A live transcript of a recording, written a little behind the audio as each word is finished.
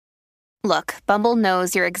Look, Bumble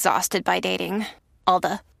knows you're exhausted by dating. All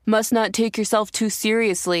the must not take yourself too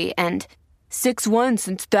seriously and 6'1"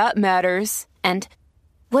 since that matters. And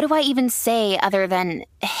what do I even say other than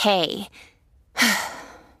hey?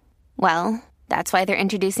 Well, that's why they're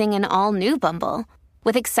introducing an all-new Bumble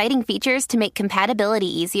with exciting features to make compatibility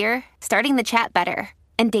easier, starting the chat better,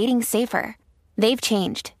 and dating safer. They've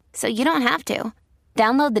changed, so you don't have to.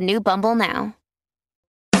 Download the new Bumble now.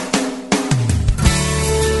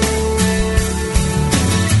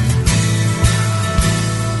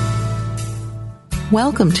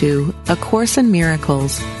 Welcome to A Course in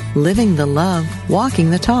Miracles, Living the Love, Walking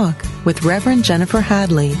the Talk, with Reverend Jennifer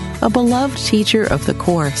Hadley, a beloved teacher of the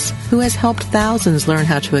Course who has helped thousands learn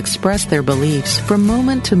how to express their beliefs from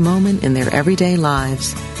moment to moment in their everyday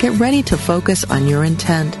lives. Get ready to focus on your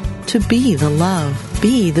intent to be the love,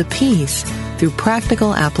 be the peace, through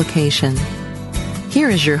practical application. Here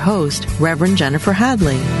is your host, Reverend Jennifer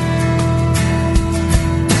Hadley.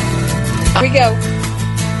 Here we go.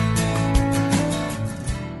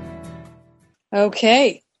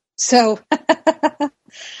 Okay, so I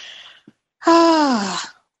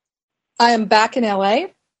am back in LA.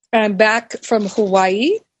 I'm back from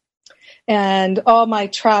Hawaii and all my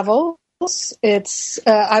travels.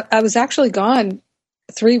 I was actually gone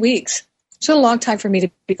 3 weeks. It's a long time for me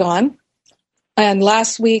to be gone. And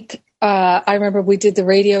last week, I remember we did the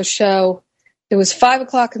radio show. It was 5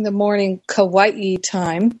 o'clock in the morning, Kauai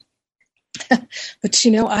time. But,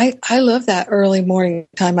 you know, I love that early morning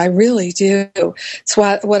time. I really do. It's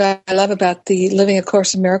what I love about the Living A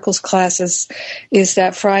Course in Miracles classes is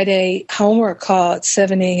that Friday homework call at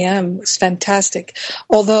 7 a.m. was fantastic.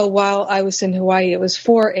 Although while I was in Hawaii, it was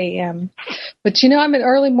 4 a.m. But, you know, I'm an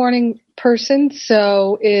early morning person,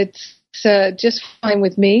 so it's just fine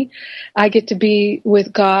with me. I get to be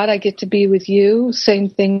with God. I get to be with you. Same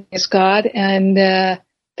thing as God. And,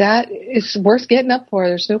 that is worth getting up for.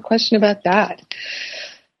 There's no question about that.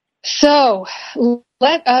 So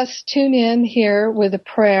let us tune in here with a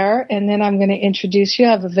prayer, and then I'm going to introduce you.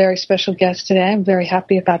 I have a very special guest today. I'm very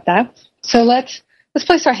happy about that. So let's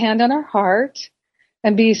place our hand on our heart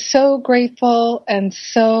and be so grateful and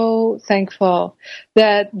so thankful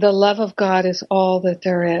that the love of God is all that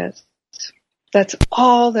there is. That's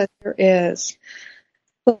all that there is.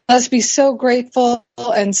 Let's be so grateful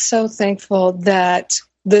and so thankful that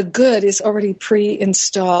the good is already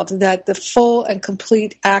pre-installed, that the full and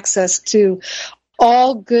complete access to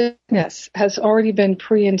all goodness has already been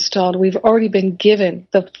pre-installed. We've already been given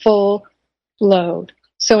the full load.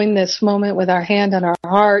 So in this moment, with our hand on our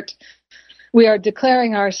heart, we are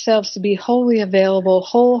declaring ourselves to be wholly available,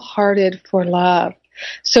 wholehearted for love.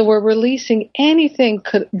 So we're releasing anything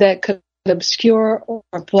that could obscure or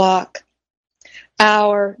block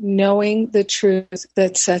our knowing the truth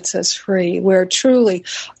that sets us free. We're truly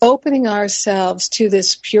opening ourselves to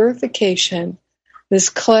this purification,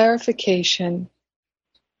 this clarification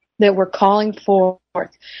that we're calling forth.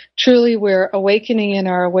 Truly, we're awakening in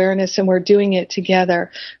our awareness, and we're doing it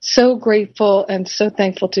together. So grateful and so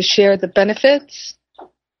thankful to share the benefits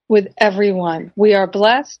with everyone. We are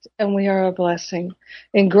blessed, and we are a blessing.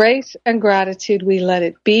 In grace and gratitude, we let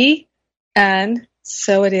it be, and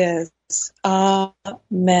so it is.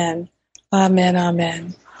 Amen. Amen.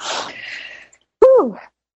 Amen. Whew.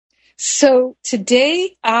 So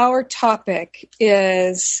today our topic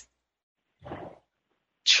is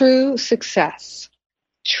true success.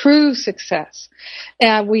 True success.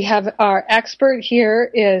 And we have our expert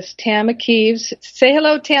here is Tama Kieves. Say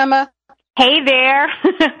hello, Tama. Hey there.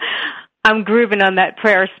 I'm grooving on that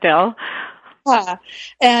prayer still.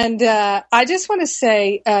 And I just want to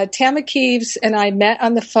say, Tama Kieves and I met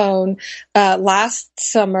on the phone last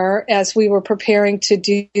summer as we were preparing to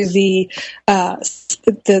do the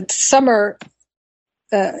summer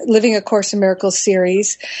Living A Course in Miracles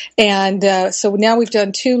series. And so now we've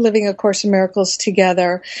done 2 Living A Course in Miracles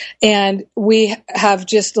together, and we have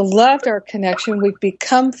just loved our connection. We've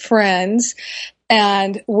become friends.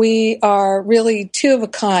 And we are really 2 of a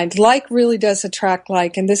kind. Like really does attract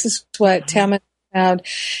like, and this is what Tama found.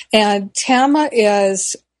 And Tama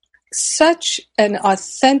is such an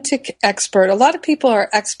authentic expert. A lot of people are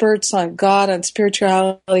experts on God, on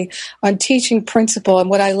spirituality, on teaching principle. And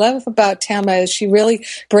what I love about Tama is she really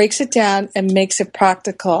breaks it down and makes it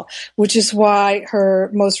practical, which is why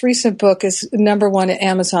her most recent book is #1 at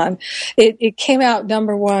Amazon. It came out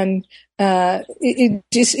 #1. It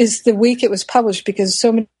just is the week it was published because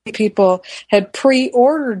so many people had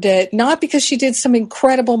pre-ordered it, not because she did some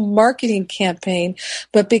incredible marketing campaign,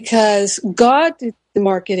 but because God did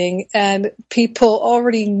marketing, and people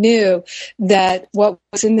already knew that what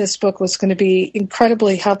was in this book was going to be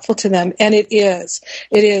incredibly helpful to them, and it is.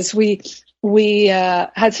 It is. We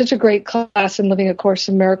had such a great class in Living A Course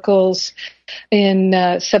in Miracles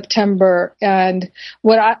in September, and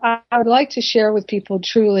what I would like to share with people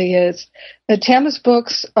truly is that Tama's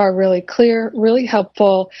books are really clear, really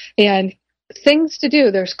helpful, and things to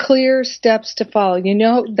do. There's clear steps to follow. You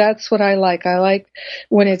know, that's what I like. I like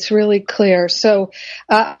when it's really clear. So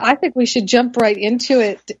I think we should jump right into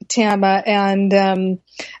it, Tama. And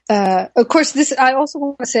of course, I also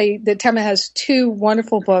want to say that Tama has two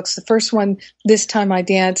wonderful books. The first one, This Time I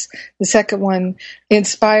Dance. The second one,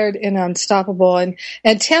 Inspired and Unstoppable.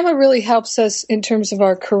 And Tama really helps us in terms of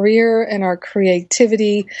our career and our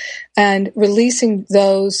creativity and releasing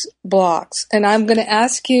those blocks. And I'm going to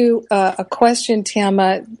ask you a question,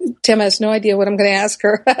 Tama. Tama has no idea what I'm going to ask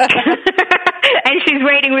her. And she's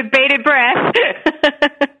waiting with bated breath.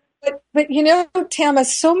 but you know, Tama,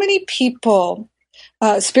 so many people,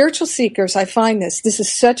 spiritual seekers, I find this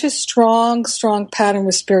is such a strong pattern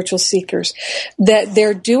with spiritual seekers, that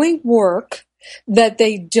they're doing work that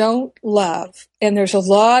they don't love. And there's a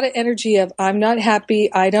lot of energy of, I'm not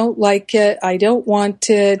happy, I don't like it, I don't want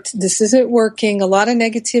it, this isn't working, a lot of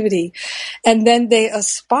negativity. And then they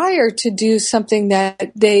aspire to do something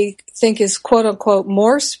that they think is quote unquote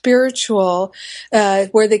more spiritual,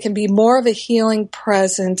 where they can be more of a healing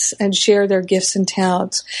presence and share their gifts and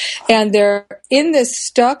talents. And they're in this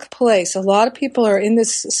stuck place. A lot of people are in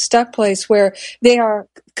this stuck place where they are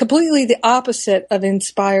completely the opposite of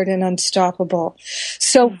inspired and unstoppable.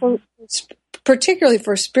 So particularly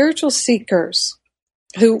for spiritual seekers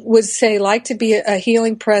who would say like to be a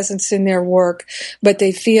healing presence in their work, but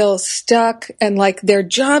they feel stuck and like their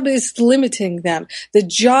job is limiting them. The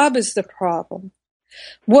job is the problem.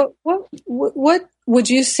 What would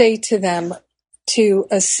you say to them to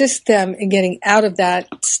assist them in getting out of that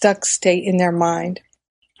stuck state in their mind?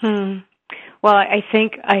 Well, I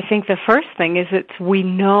think the first thing is that we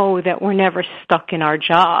know that we're never stuck in our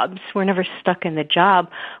jobs. We're never stuck in the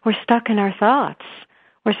job. We're stuck in our thoughts.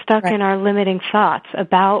 We're stuck in our limiting thoughts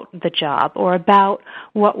about the job or about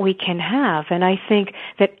what we can have. And I think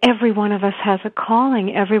that every one of us has a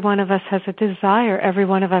calling. Every one of us has a desire. Every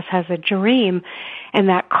one of us has a dream. And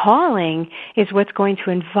that calling is what's going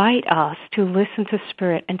to invite us to listen to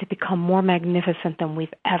Spirit and to become more magnificent than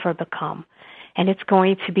we've ever become. And it's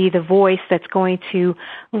going to be the voice that's going to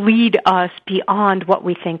lead us beyond what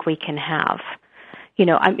we think we can have. You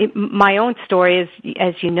know, my own story is,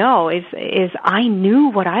 as you know, is I knew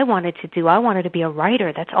what I wanted to do. I wanted to be a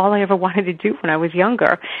writer. That's all I ever wanted to do when I was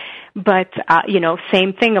younger. But, you know,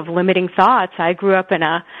 same thing of limiting thoughts. I grew up in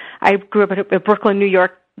a Brooklyn, New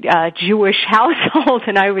York, Jewish household,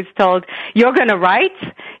 and I was told, you're going to write,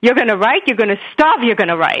 you're going to starve, you're going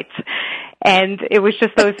to write. And it was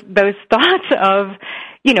just those thoughts of,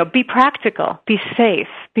 you know, be practical, be safe,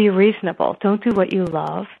 be reasonable. Don't do what you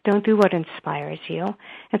love. Don't do what inspires you.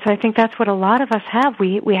 And so I think that's what a lot of us have.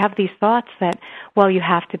 We have these thoughts that, well, you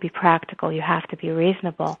have to be practical, you have to be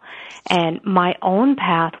reasonable. And my own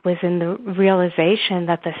path was in the realization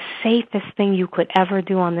that the safest thing you could ever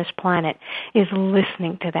do on this planet is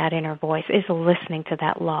listening to that inner voice, is listening to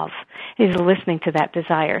that love, is listening to that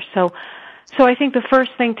desire. So I think the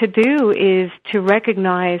first thing to do is to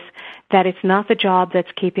recognize that it's not the job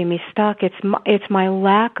that's keeping me stuck. It's my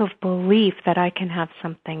lack of belief that I can have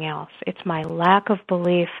something else. It's my lack of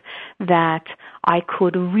belief that I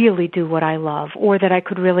could really do what I love, or that I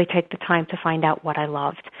could really take the time to find out what I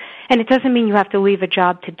loved. And it doesn't mean you have to leave a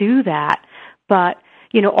job to do that, but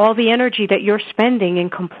you know, all the energy that you're spending in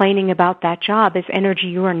complaining about that job is energy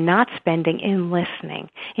you are not spending in listening,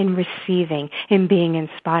 in receiving, in being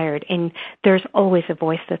inspired. And there's always a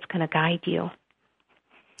voice that's going to guide you.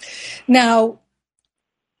 Now,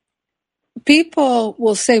 people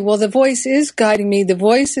will say, well, the voice is guiding me. The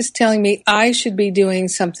voice is telling me I should be doing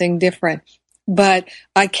something different, but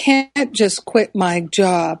I can't just quit my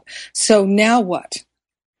job. So now what?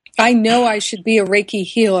 I know I should be a Reiki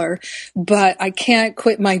healer, but I can't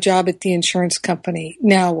quit my job at the insurance company.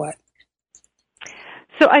 Now what?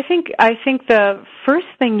 So I think the first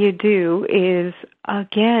thing you do is,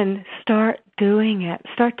 again, start doing it.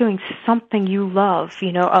 Start doing something you love,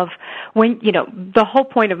 you know, the whole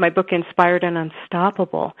point of my book, Inspired and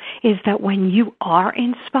Unstoppable, is that when you are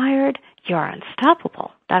inspired, you're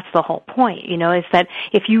unstoppable. That's the whole point, you know, is that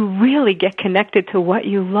if you really get connected to what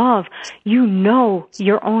you love, you know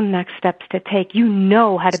your own next steps to take. You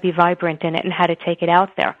know how to be vibrant in it and how to take it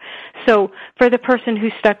out there. So for the person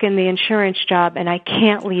who's stuck in the insurance job and I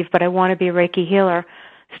can't leave, but I want to be a Reiki healer,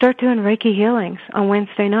 start doing Reiki healings on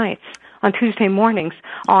Wednesday nights, on Tuesday mornings,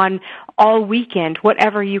 on all weekend,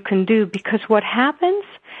 whatever you can do, because what happens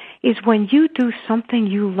is when you do something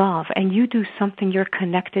you love and you do something you're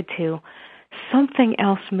connected to, something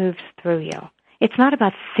else moves through you. It's not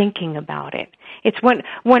about thinking about it. It's when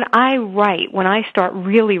I write, when I start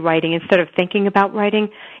really writing instead of thinking about writing,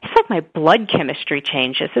 it's like my blood chemistry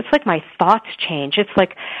changes. It's like my thoughts change. It's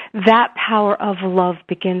like that power of love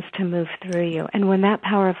begins to move through you. And when that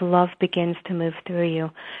power of love begins to move through you,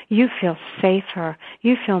 you feel safer.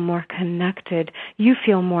 You feel more connected. You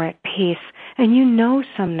feel more at peace. And you know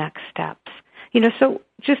some next steps. So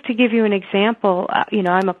just to give you an example,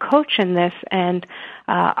 I'm a coach in this, and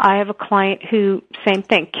I have a client who, same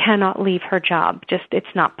thing, cannot leave her job. Just,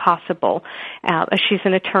 it's not possible. She's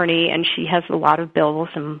an attorney, and she has a lot of bills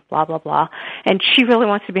and blah, blah, blah, and she really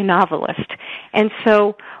wants to be a novelist. And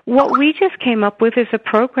so what we just came up with is a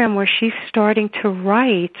program where she's starting to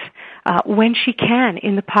write when she can,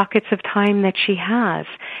 in the pockets of time that she has.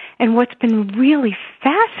 And what's been really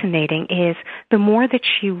fascinating is the more that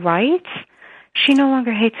she writes, she no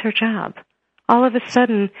longer hates her job. All of a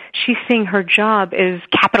sudden, she's seeing her job as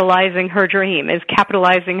capitalizing her dream, as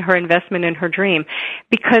capitalizing her investment in her dream,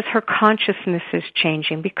 because her consciousness is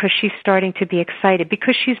changing, because she's starting to be excited,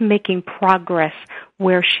 because she's making progress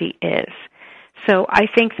where she is. So I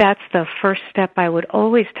think that's the first step I would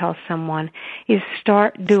always tell someone, is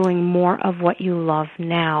start doing more of what you love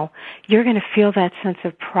now. You're going to feel that sense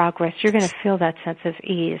of progress. You're going to feel that sense of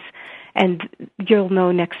ease, and you'll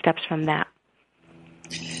know next steps from that.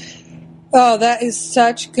 Oh, that is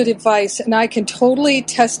such good advice. And I can totally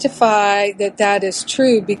testify that that is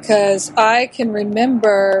true, because I can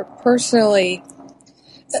remember personally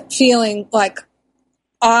feeling like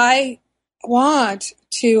I want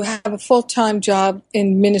to have a full-time job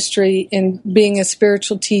in ministry, in being a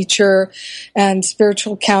spiritual teacher and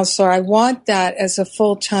spiritual counselor. I want that as a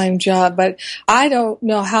full-time job, but I don't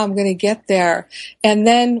know how I'm going to get there. And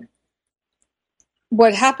then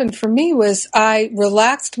what happened for me was I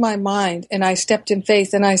relaxed my mind and I stepped in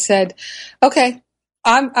faith and I said, okay,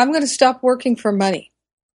 I'm going to stop working for money.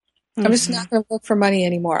 Mm-hmm. I'm just not going to work for money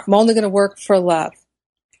anymore. I'm only going to work for love.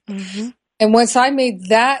 Mm-hmm. And once I made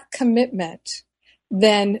that commitment,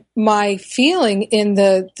 then my feeling in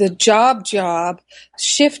the job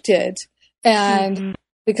shifted, and mm-hmm.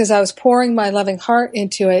 because I was pouring my loving heart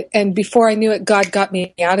into it, and before I knew it, God got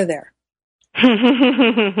me out of there.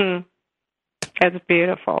 That's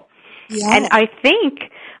beautiful. Yeah. And I think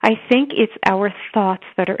it's our thoughts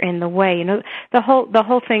that are in the way. The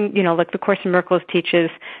whole thing, like the Course in Miracles teaches,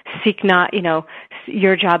 seek not,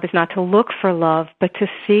 your job is not to look for love, but to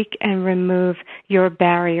seek and remove your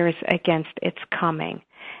barriers against its coming.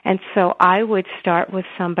 And so I would start with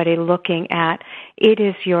somebody looking at, it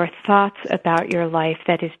is your thoughts about your life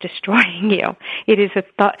that is destroying you.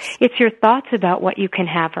 It's your thoughts about what you can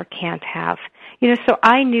have or can't have. So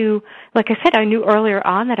I knew, like I said, I knew earlier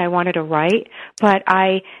on that I wanted to write, but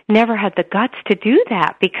I never had the guts to do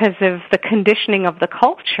that because of the conditioning of the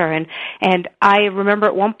culture. And I remember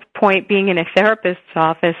at one point being in a therapist's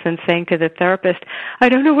office and saying to the therapist, I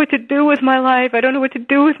don't know what to do with my life. I don't know what to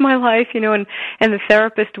do with my life, and the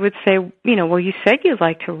therapist would say, well, you said you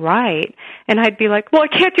like to write. And I'd be like, well, I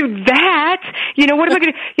can't do that. What am I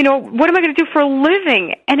going to, what am I going to do for a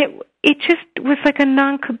living? And it just was like a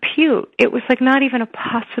non-compute. It was like not even a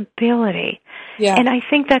possibility. Yeah. And I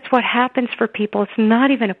think that's what happens for people. It's not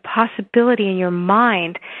even a possibility in your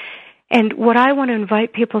mind. And what I want to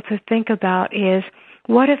invite people to think about is,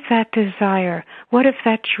 what if that desire, what if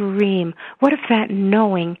that dream, what if that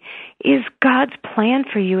knowing is God's plan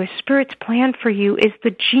for you, is Spirit's plan for you, is the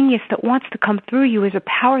genius that wants to come through you, is a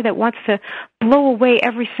power that wants to blow away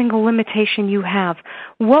every single limitation you have?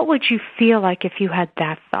 What would you feel like if you had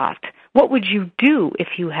that thought? What would you do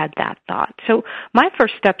if you had that thought? So my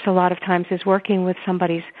first steps a lot of times is working with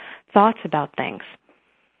somebody's thoughts about things.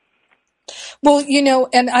 Well,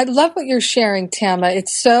 and I love what you're sharing, Tama.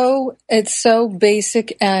 It's so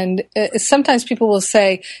basic, and sometimes people will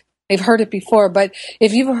say they've heard it before, but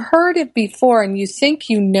if you've heard it before and you think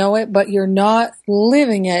you know it, but you're not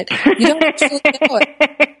living it, you don't actually know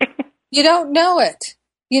it. You don't know it.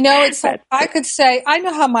 It's like I could say, I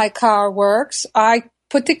know how my car works. I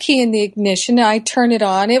put the key in the ignition, I turn it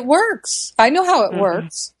on, it works. I know how it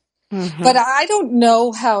works. Mm-hmm. But I don't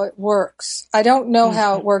know how it works. I don't know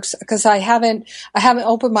how it works because I haven't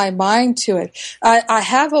opened my mind to it. I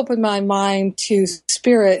have opened my mind to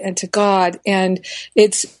Spirit and to God, and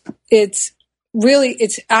it's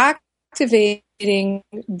activating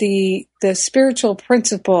the spiritual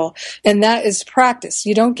principle, and that is practice.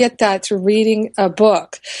 You don't get that through reading a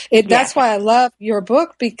book. That's why I love your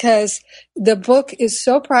book, because the book is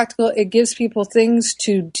so practical. It gives people things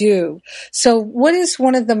to do. So what is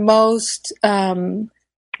one of the most...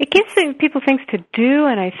 It gives people things to do,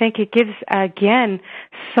 and I think it gives, again,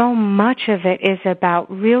 so much of it is about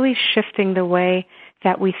really shifting the way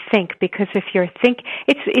that we think, because if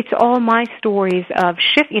it's all my stories of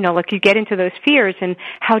shift, like you get into those fears and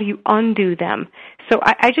how do you undo them. So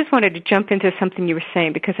I just wanted to jump into something you were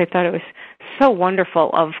saying, because I thought it was so wonderful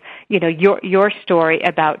of, your story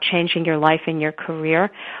about changing your life and your career.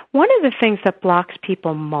 One of the things that blocks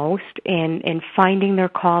people most in finding their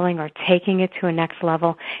calling or taking it to a next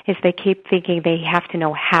level is they keep thinking they have to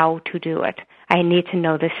know how to do it. I need to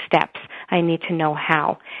know the steps. I need to know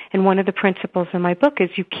how. And one of the principles in my book is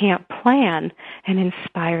you can't plan an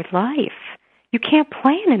inspired life. You can't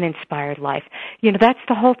plan an inspired life. That's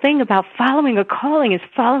the whole thing about following a calling, is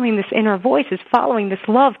following this inner voice, is following this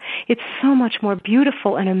love. It's so much more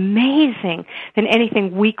beautiful and amazing than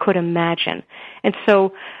anything we could imagine. And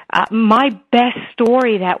so my best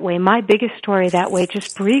story that way, my biggest story that way,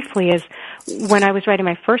 just briefly, is when I was writing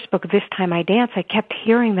my first book, This Time I Dance, I kept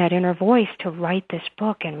hearing that inner voice to write this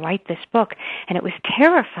book and write this book. And it was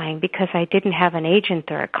terrifying because I didn't have an agent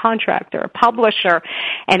or a contract or a publisher.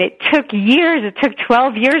 And it took years. It took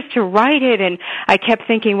 12 years to write it. And I kept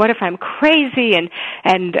thinking, what if I'm crazy?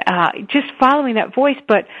 And just following that voice.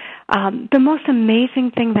 But the most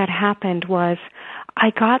amazing thing that happened was I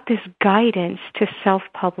got this guidance to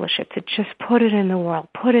self-publish it, to just put it in the world,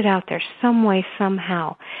 put it out there some way,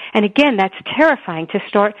 somehow. And again, that's terrifying, to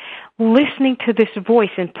start listening to this voice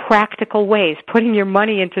in practical ways, putting your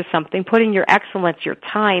money into something, putting your excellence, your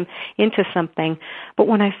time into something. But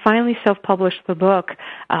when I finally self-published the book,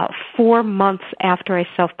 4 months after I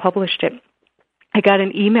self-published it, I got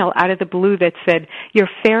an email out of the blue that said, "Your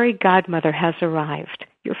fairy godmother has arrived.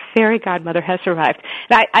 Your fairy godmother has arrived."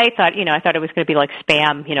 And I thought it was going to be like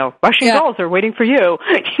spam, Russian dolls are waiting for you,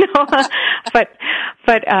 but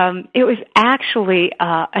it was actually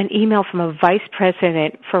an email from a vice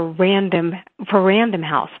president for Random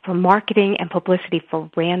House, for marketing and publicity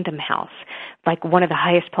for Random House, like one of the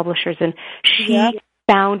highest publishers, and she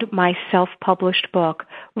found my self-published book,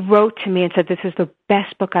 wrote to me and said, "This is the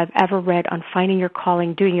best book I've ever read on finding your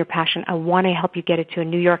calling, doing your passion. I want to help you get it to a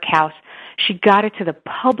New York house." She got it to the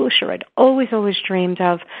publisher I'd always dreamed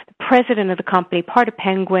of, the president of the company, part of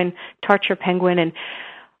Penguin, Tarcher Penguin. And,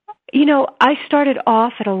 I started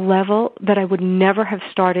off at a level that I would never have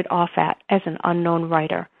started off at as an unknown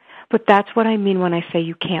writer. But that's what I mean when I say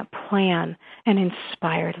you can't plan an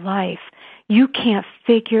inspired life. You can't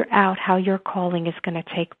figure out how your calling is going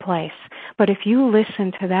to take place. But if you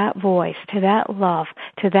listen to that voice, to that love,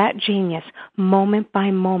 to that genius, moment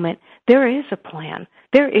by moment, there is a plan.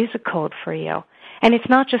 There is a code for you. And it's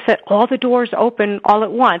not just that all the doors open all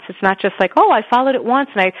at once. It's not just like, I followed it once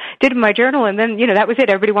and I did my journal and then, that was it.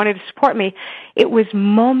 Everybody wanted to support me. It was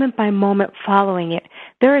moment by moment following it.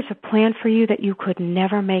 There is a plan for you that you could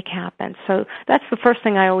never make happen. So that's the first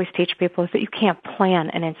thing I always teach people, is that you can't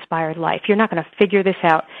plan an inspired life. You're not going to figure this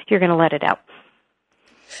out. You're going to let it out.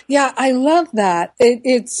 Yeah, I love that.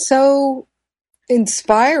 It's so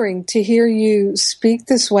inspiring to hear you speak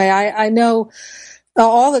this way. I know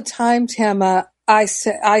all the time, Tama, I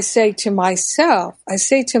say to myself,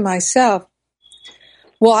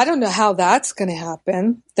 well, I don't know how that's going to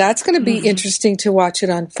happen. That's going to be interesting to watch it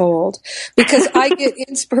unfold, because I get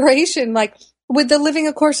inspiration. Like with the Living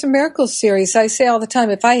A Course in Miracles series, I say all the time,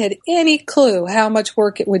 if I had any clue how much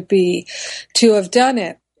work it would be to have done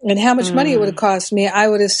it and how much money it would have cost me, I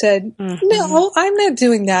would have said, no, I'm not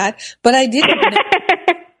doing that. But I didn't know.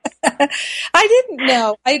 I didn't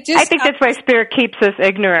know. I think that's why Spirit keeps us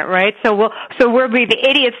ignorant, right? So we'll be the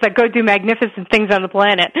idiots that go do magnificent things on the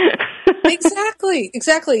planet.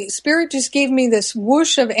 Exactly. Spirit just gave me this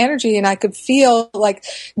whoosh of energy, and I could feel like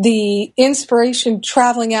the inspiration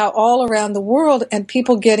traveling out all around the world and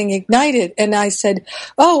people getting ignited. And I said,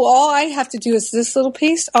 all I have to do is this little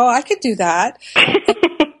piece. Oh, I could do that.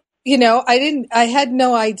 I had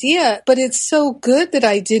no idea, but it's so good that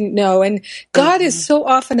I didn't know. And God is so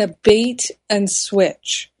often a bait and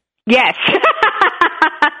switch. Yes.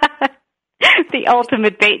 The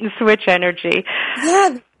ultimate bait and switch energy.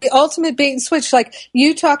 Yeah, the ultimate bait and switch. Like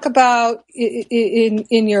you talk about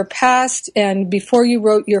in your past and before you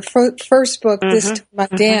wrote your first book, This Time I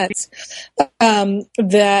Dance,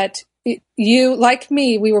 that you, like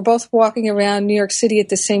me, we were both walking around New York City at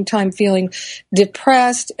the same time feeling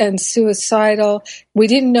depressed and suicidal. We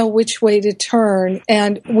didn't know which way to turn.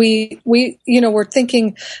 And we were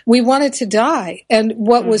thinking we wanted to die. And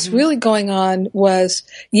what was really going on was,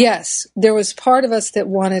 yes, there was part of us that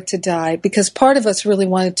wanted to die because part of us really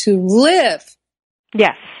wanted to live.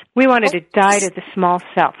 Yes. We wanted to die to the small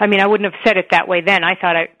self. I mean, I wouldn't have said it that way then. I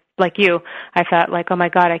thought like you, I thought like, oh my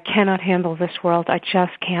God, I cannot handle this world. I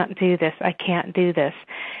just can't do this. I can't do this.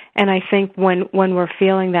 And I think when we're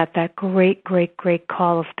feeling that great, great, great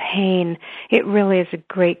call of pain, it really is a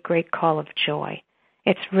great, great call of joy.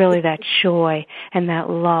 It's really that joy and that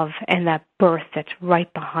love and that birth that's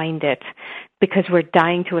right behind it because we're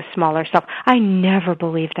dying to a smaller self. I never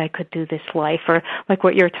believed I could do this life, or like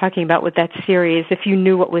what you're talking about with that series. If you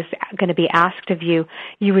knew what was going to be asked of you,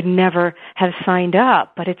 you would never have signed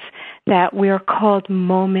up. But it's that we are called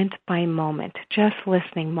moment by moment, just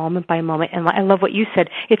listening moment by moment. And I love what you said.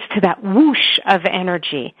 It's to that whoosh of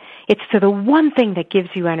energy. It's to the one thing that gives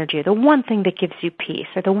you energy, the one thing that gives you peace,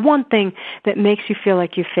 or the one thing that makes you feel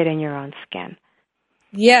like you fit in your own skin.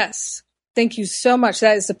 Yes. Thank you so much.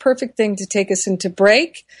 That is the perfect thing to take us into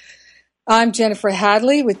break. I'm Jennifer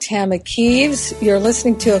Hadley with Tama Kieves. You're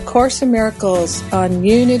listening to A Course in Miracles on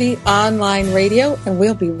Unity Online Radio, and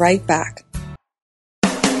we'll be right back.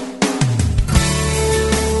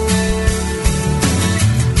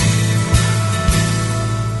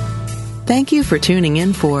 Thank you for tuning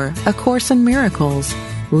in for A Course in Miracles,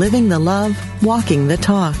 Living the Love, Walking the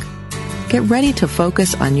Talk. Get ready to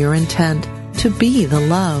focus on your intent to be the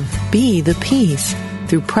love, be the peace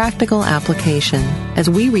through practical application as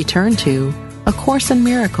we return to A Course in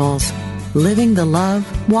Miracles, Living the Love,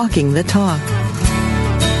 Walking the Talk.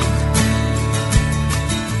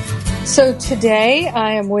 So today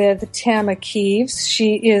I am with Tama Kieves.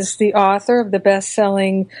 She is the author of the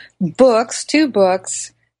best-selling books, 2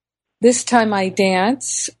 books, This Time I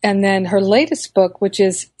Dance, and then her latest book, which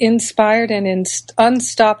is Inspired and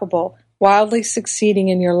Unstoppable, Wildly Succeeding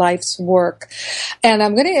in Your Life's Work. And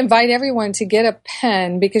I'm going to invite everyone to get a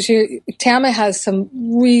pen because Tama has some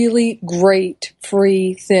really great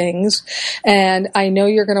free things. And I know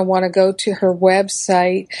you're going to want to go to her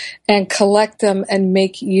website and collect them and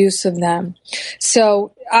make use of them.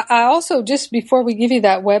 So I also, just before we give you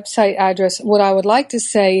that website address, what I would like to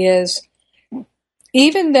say is,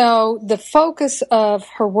 even though the focus of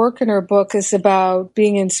her work in her book is about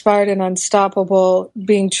being inspired and unstoppable,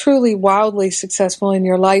 being truly wildly successful in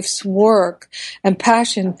your life's work and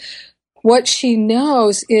passion, what she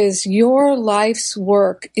knows is your life's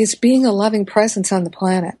work is being a loving presence on the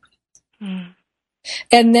planet. Mm.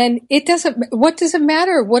 And then what does it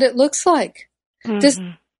matter what it looks like?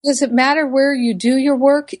 Mm-hmm. Does it matter where you do your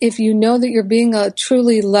work if you know that you're being a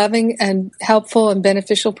truly loving and helpful and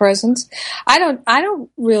beneficial presence? I don't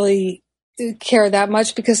really care that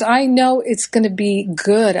much because I know it's going to be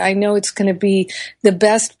good. I know it's going to be the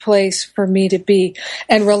best place for me to be.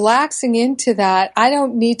 And relaxing into that, I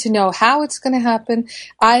don't need to know how it's going to happen.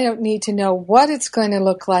 I don't need to know what it's going to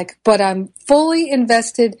look like, but I'm fully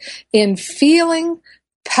invested in feeling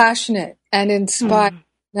passionate and inspired.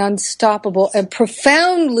 Unstoppable and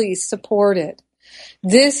profoundly supported.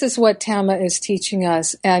 This is what Tama is teaching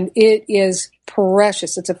us, and it is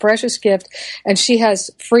precious. It's a precious gift, and she has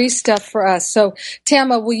free stuff for us. So,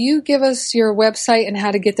 Tama, will you give us your website and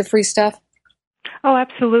how to get the free stuff? Oh,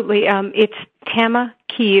 absolutely. It's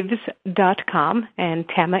tamakieves.com, and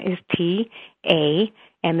Tama is T-A,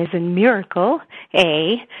 M as in miracle,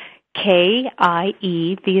 A,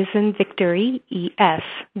 K-I-E, V as in victory,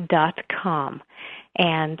 E-S.com.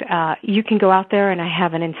 And you can go out there, and I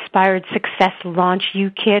have an Inspired Success Launch You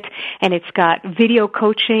kit, and it's got video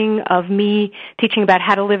coaching of me teaching about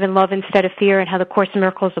how to live in love instead of fear and how the Course in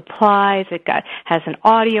Miracles applies. It has an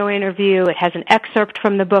audio interview. It has an excerpt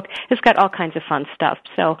from the book. It's got all kinds of fun stuff.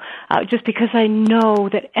 So just because I know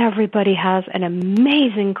that everybody has an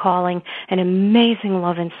amazing calling, an amazing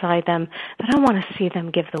love inside them, that I want to see them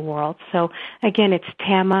give the world. So again, it's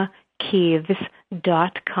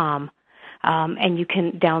tamakieves.com. And you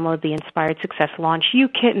can download the Inspired Success Launch You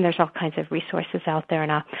kit, and there's all kinds of resources out there.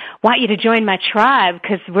 And I want you to join my tribe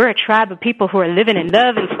because we're a tribe of people who are living in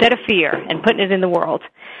love instead of fear and putting it in the world.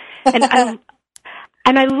 And I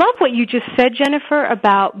love what you just said, Jennifer,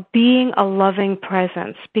 about being a loving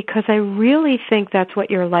presence, because I really think that's what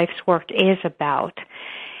your life's work is about.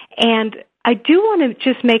 And I do want to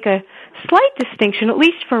just make a slight distinction, at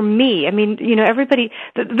least for me. I mean, everybody,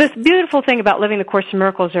 the beautiful thing about living the Course in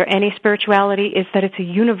Miracles or any spirituality is that it's a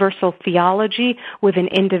universal theology with an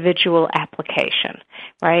individual application,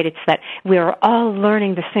 right? It's that we are all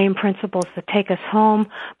learning the same principles that take us home,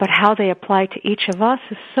 but how they apply to each of us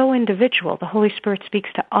is so individual. The Holy Spirit speaks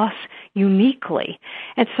to us uniquely.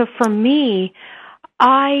 And so for me,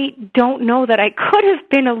 I don't know that I could have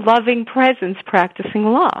been a loving presence practicing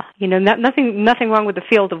law. Nothing wrong with the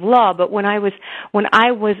field of law, but when I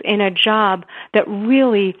was in a job that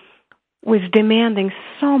really was demanding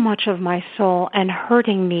so much of my soul and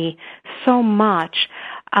hurting me so much,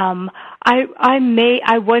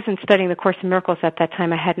 I wasn't studying the Course in Miracles at that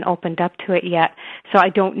time. I hadn't opened up to it yet, so I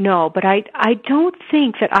don't know. But I don't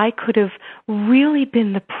think that I could have really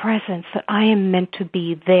been the presence that I am meant to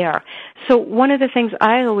be there. So one of the things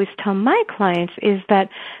I always tell my clients is that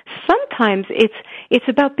sometimes it's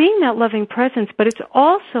about being that loving presence, but it's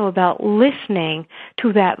also about listening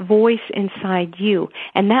to that voice inside you.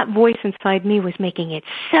 And that voice inside me was making it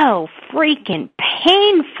so freaking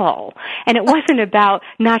painful. And it wasn't about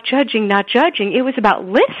not judging. It was about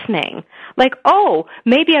listening. Like, oh,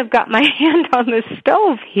 maybe I've got my hand on the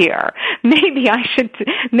stove here. Maybe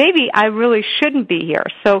I really shouldn't be here.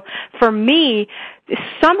 So for me,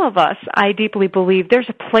 some of us, I deeply believe, there's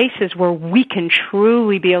places where we can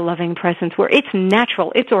truly be a loving presence, where it's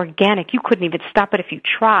natural, it's organic. You couldn't even stop it if you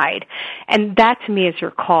tried. And that, to me, is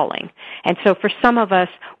your calling. And so for some of us,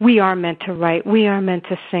 we are meant to write, we are meant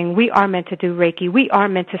to sing, we are meant to do Reiki, we are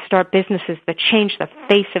meant to start businesses that change the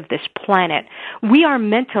face of this planet. We are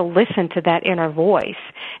meant to listen to that inner voice.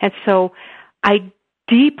 And so I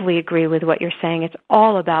deeply agree with what you're saying. It's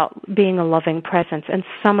all about being a loving presence. And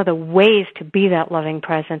some of the ways to be that loving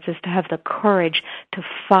presence is to have the courage to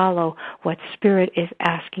follow what Spirit is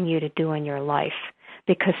asking you to do in your life.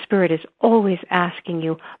 Because Spirit is always asking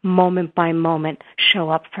you, moment by moment, show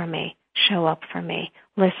up for me, show up for me,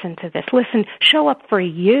 listen to this, listen, show up for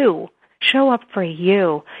you. Show up for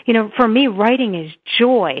you. For me, writing is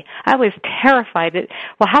joy. I was terrified that,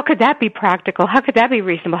 well, how could that be practical? How could that be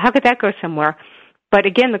reasonable? How could that go somewhere? But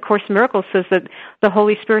again, the Course in Miracles says that the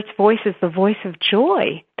Holy Spirit's voice is the voice of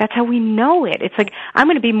joy. That's how we know it. It's like, I'm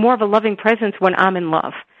going to be more of a loving presence when I'm in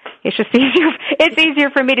love. It's just easier. It's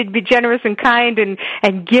easier for me to be generous and kind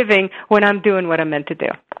and giving when I'm doing what I'm meant to do.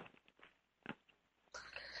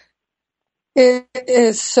 It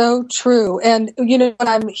is so true. And, what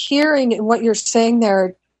I'm hearing and what you're saying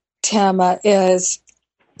there, Tama, is,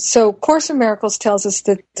 so Course in Miracles tells us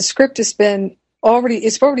that the script it's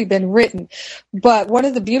already been written. But one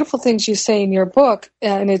of the beautiful things you say in your book,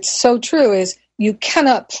 and it's so true, is you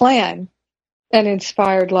cannot plan an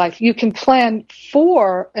inspired life. You can plan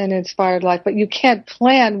for an inspired life, but you can't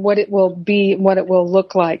plan what it will be, what it will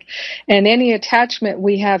look like. And any attachment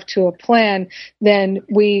we have to a plan, then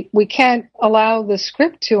we can't allow the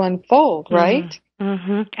script to unfold, right?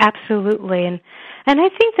 Mm-hmm. Absolutely. And I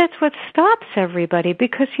think that's what stops everybody,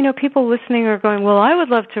 because, people listening are going, well, I would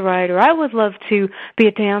love to write, or I would love to be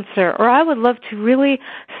a dancer, or I would love to really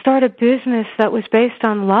start a business that was based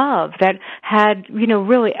on love, that had,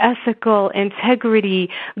 really ethical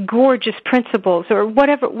integrity, gorgeous principles, or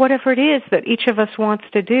whatever it is that each of us wants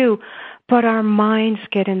to do. But our minds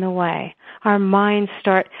get in the way. Our minds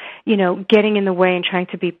start, getting in the way and trying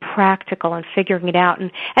to be practical and figuring it out.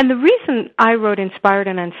 And the reason I wrote Inspired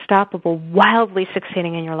and Unstoppable, Wildly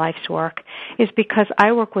Succeeding in Your Life's Work, is because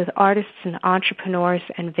I work with artists and entrepreneurs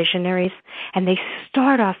and visionaries, and they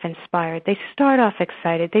start off inspired. They start off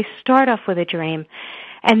excited. They start off with a dream,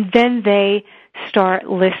 and then they start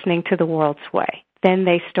listening to the world's way. Then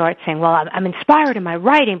they start saying, well, I'm inspired in my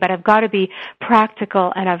writing, but I've got to be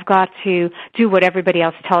practical, and I've got to do what everybody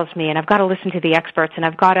else tells me, and I've got to listen to the experts, and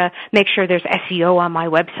I've got to make sure there's SEO on my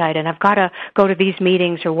website, and I've got to go to these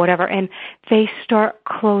meetings or whatever. And they start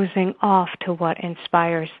closing off to what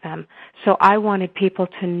inspires them. So I wanted people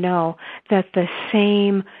to know that the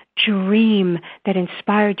same dream that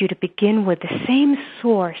inspired you to begin with, the same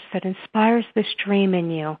source that inspires this dream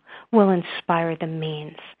in you, will inspire the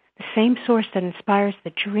means. The same source that inspires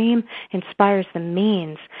the dream inspires the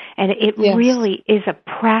means. And it really is a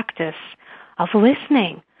practice of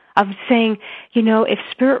listening, of saying, if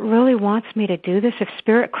Spirit really wants me to do this, if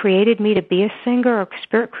Spirit created me to be a singer, or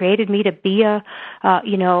Spirit created me to be a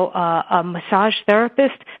massage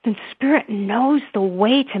therapist, then Spirit knows the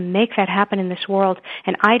way to make that happen in this world.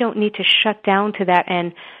 And I don't need to shut down to that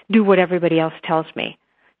and do what everybody else tells me.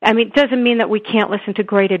 I mean, it doesn't mean that we can't listen to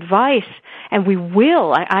great advice, and we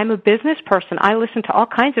will. I'm a business person. I listen to all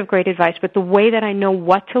kinds of great advice, but the way that I know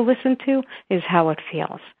what to listen to is how it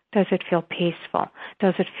feels. Does it feel peaceful?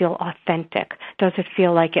 Does it feel authentic? Does it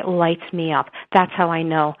feel like it lights me up? That's how I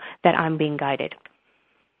know that I'm being guided.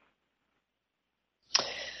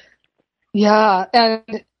 Yeah,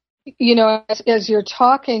 and as you're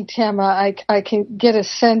talking, Tama, I can get a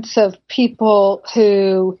sense of people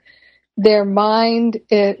who their mind,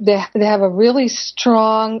 they have a really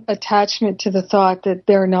strong attachment to the thought that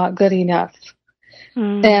they're not good enough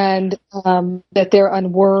and that they're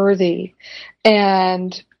unworthy.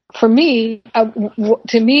 And for me,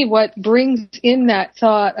 to me, what brings in that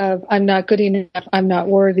thought of I'm not good enough, I'm not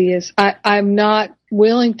worthy is I'm not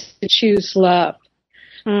willing to choose love.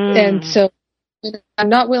 And so when I'm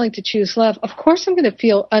not willing to choose love, of course I'm going to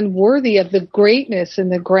feel unworthy of the greatness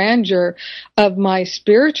and the grandeur of my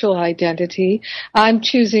spiritual identity. I'm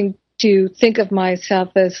choosing to think of myself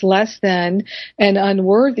as less than and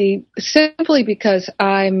unworthy simply because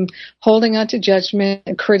I'm holding on to judgment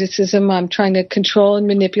and criticism. I'm trying to control and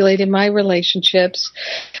manipulate in my relationships.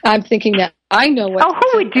 I'm thinking that I know what... Oh,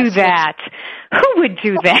 who would do that? Who would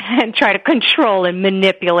do that and try to control and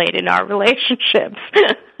manipulate in our relationships?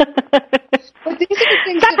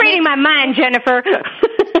 Stop reading my mind, Jennifer.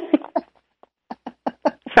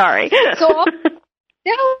 Sorry.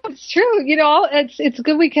 No, it's true. It's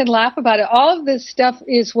good we can laugh about it. All of this stuff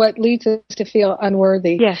is what leads us to feel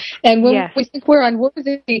unworthy. Yes. And when we think we're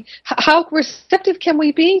unworthy, how receptive can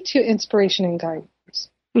we be to inspiration and guidance?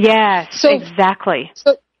 Yes, exactly.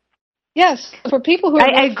 So, yes, for people who are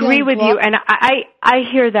I agree with you, and I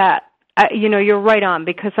hear that. You're right on,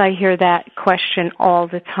 because I hear that question all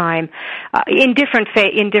the time in different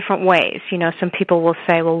ways. Some people will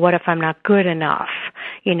say, well, what if I'm not good enough?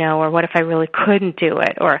 Or what if I really couldn't do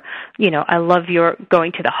it? Or, I love your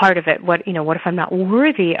going to the heart of it. What if I'm not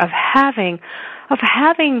worthy of having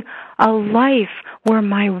a life where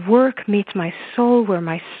my work meets my soul, where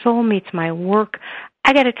my soul meets my work?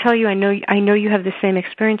 I got to tell you, I know you have the same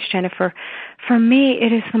experience, Jennifer. For me,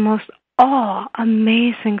 it is the most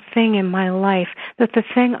amazing thing in my life, that the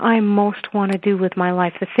thing I most want to do with my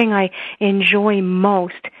life, the thing I enjoy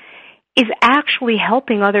most, is actually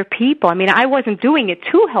helping other people. I mean, I wasn't doing it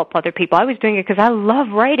to help other people. I was doing it because I love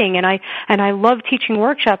writing and I love teaching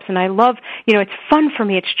workshops, and I love, it's fun for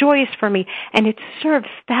me, it's joyous for me, and it serves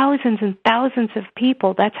thousands and thousands of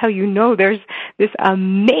people. That's how there's this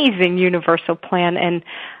amazing universal plan, and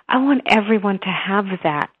I want everyone to have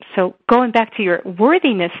that. So going back to your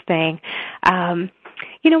worthiness thing,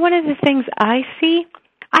 one of the things I see,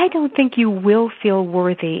 I don't think you will feel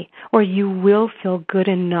worthy or you will feel good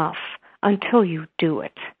enough until you do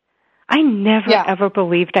it. I never ever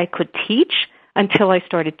believed I could teach until I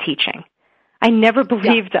started teaching. I never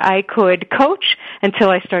believed I could coach until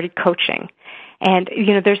I started coaching. And,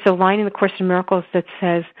 there's a line in the Course in Miracles that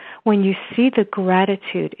says, when you see the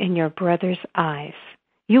gratitude in your brother's eyes,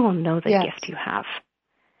 you will know the gift you have.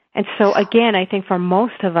 And so, again, I think for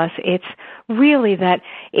most of us, it's really that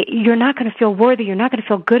you're not going to feel worthy, you're not going to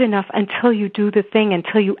feel good enough until you do the thing,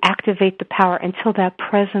 until you activate the power, until that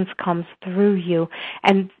presence comes through you,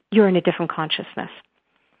 and you're in a different consciousness.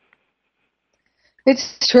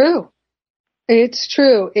 It's true. It's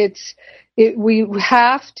true. We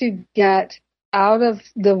have to get out of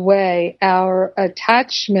the way our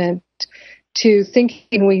attachment to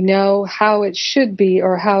thinking we know how it should be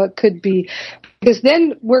or how it could be, because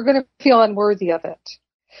then we're going to feel unworthy of it.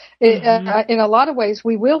 In a lot of ways,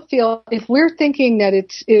 we will feel, if we're thinking that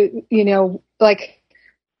like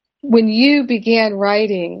when you began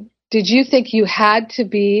writing, did you think you had to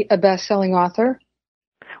be a best-selling author?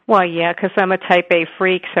 Well, yeah, because I'm a type A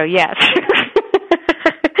freak, so yes.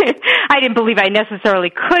 I didn't believe I necessarily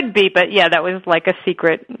could be, but yeah, that was like a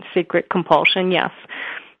secret compulsion, yes.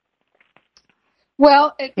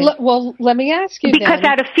 Well, let me ask you. Because then.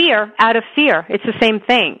 out of fear, it's the same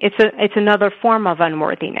thing. It's another form of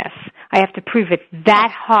unworthiness. I have to prove it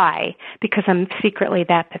that high because I'm secretly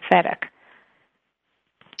that pathetic.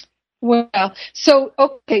 Well, so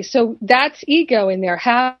that's ego in there.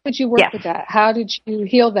 How did you work with that? How did you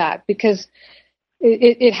heal that? Because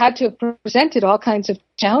it had to have presented all kinds of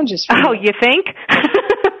challenges for you. Oh, you think?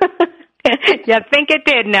 You think it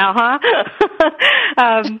did now, huh?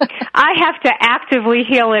 I have to actively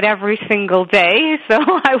heal it every single day, so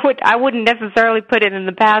I wouldn't necessarily put it in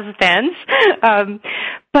the past tense.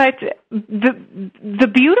 But the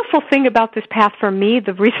beautiful thing about this path for me,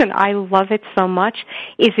 the reason I love it so much,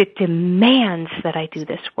 is it demands that I do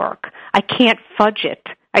this work. I can't fudge it.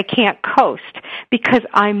 I can't coast because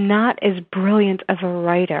I'm not as brilliant of a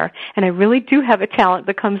writer, and I really do have a talent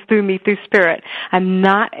that comes through me through spirit. I'm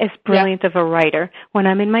not as brilliant of a writer when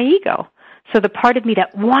I'm in my ego. So the part of me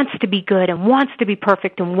that wants to be good and wants to be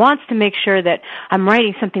perfect and wants to make sure that I'm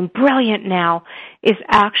writing something brilliant now is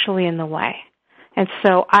actually in the way. And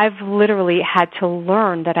so I've literally had to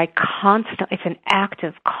learn that it's an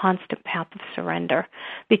active, constant path of surrender,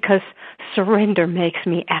 because surrender makes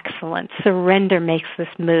me excellent. Surrender makes this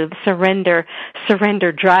move. Surrender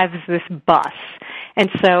drives this bus. And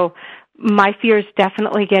so my fears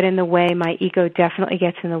definitely get in the way. My ego definitely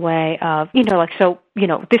gets in the way of, this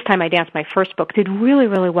time I danced, my first book, did really,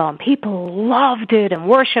 really well, and people loved it and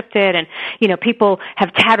worshipped it, and, people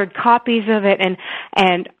have tattered copies of it, and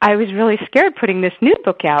I was really scared putting this new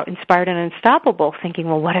book out, Inspired and Unstoppable, thinking,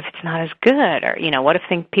 well, what if it's not as good? Or, what if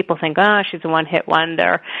people think, she's a one-hit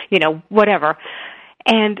wonder, whatever.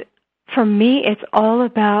 And for me, it's all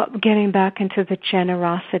about getting back into the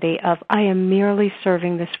generosity of, I am merely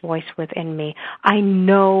serving this voice within me. I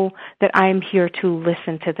know that I am here to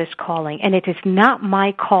listen to this calling, and it is not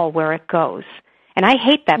my call where it goes. And I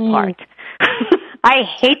hate that part. I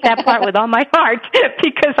hate that part with all my heart,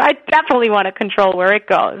 because I definitely want to control where it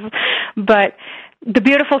goes. But the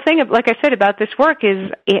beautiful thing, like I said, about this work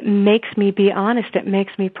is it makes me be honest. It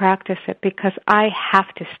makes me practice it, because I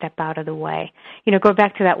have to step out of the way. Go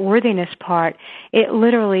back to that worthiness part. It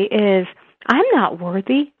literally is, I'm not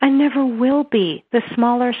worthy. I never will be. The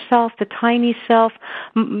smaller self, the tiny self,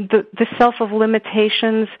 the self of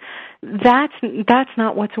limitations, that's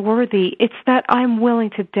not what's worthy. It's that I'm willing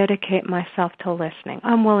to dedicate myself to listening.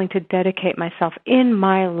 I'm willing to dedicate myself in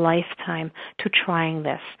my lifetime to trying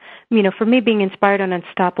this. For me, being inspired and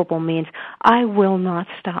unstoppable means I will not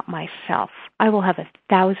stop myself. I will have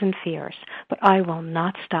 1,000 fears, but I will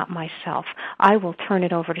not stop myself. I will turn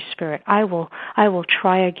it over to Spirit. I will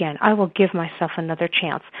try again. I will give myself another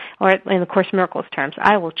chance. Or in the Course in Miracles terms,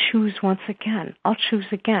 I will choose once again. I'll choose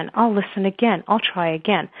again. I'll listen again. I'll try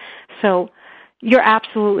again. So you're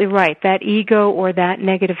absolutely right. That ego or that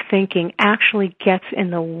negative thinking actually gets in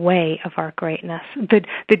the way of our greatness. The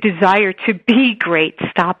desire to be great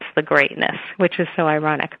stops the greatness, which is so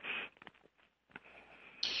ironic.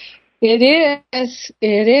 It is.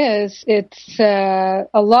 It's a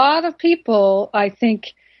lot of people, I think,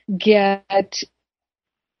 get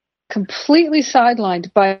completely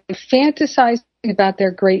sidelined by fantasizing about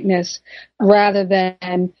their greatness rather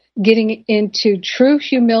than getting into true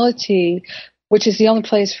humility, which is the only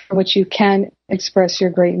place from which you can express your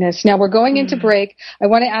greatness. Now, we're going into break. I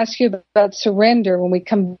want to ask you about surrender when we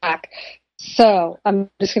come back. So I'm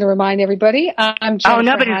just going to remind everybody, I'm Jennifer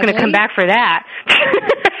nobody's going to come back for that.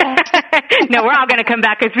 No, we're all going to come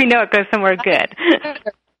back because we know it goes somewhere good.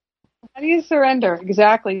 How do you surrender?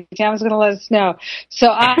 Exactly. Tama's going to let us know. So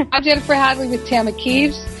I'm Jennifer Hadley with Tama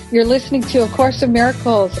Kieves. You're listening to A Course in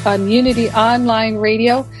Miracles on Unity Online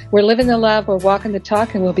Radio. We're living the love, we're walking the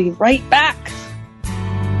talk, and we'll be right back.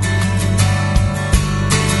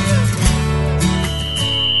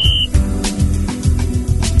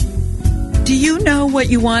 Do you know what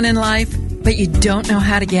you want in life, but you don't know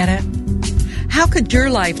how to get it? How could your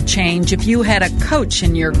life change if you had a coach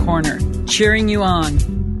in your corner, cheering you on?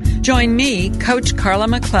 Join me, Coach Carla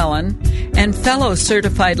McClellan, and fellow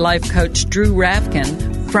certified life coach Drew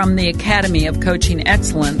Rafkin from the Academy of Coaching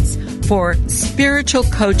Excellence for Spiritual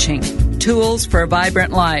Coaching, Tools for a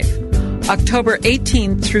Vibrant Life, October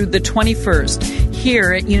 18th through the 21st,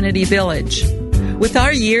 here at Unity Village. With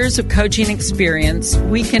our years of coaching experience,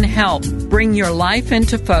 we can help bring your life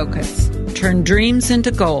into focus, turn dreams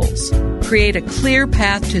into goals, create a clear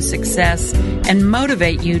path to success, and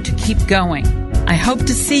motivate you to keep going. I hope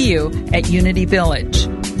to see you at Unity Village.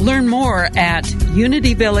 Learn more at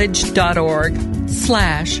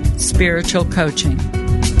unityvillage.org/spiritual coaching.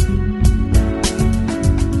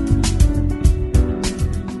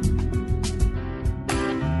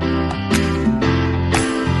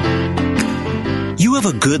 You have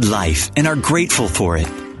a good life and are grateful for it.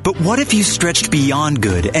 But what if you stretched beyond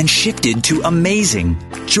good and shifted to amazing?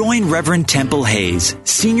 Join Reverend Temple Hayes,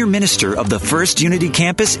 Senior Minister of the First Unity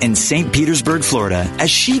Campus in St. Petersburg, Florida, as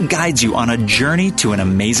she guides you on a journey to an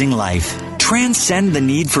amazing life. Transcend the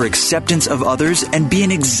need for acceptance of others and be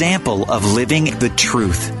an example of living the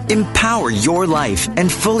truth. Empower your life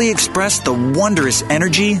and fully express the wondrous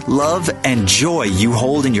energy, love, and joy you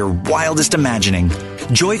hold in your wildest imagining.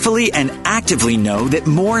 Joyfully and actively know that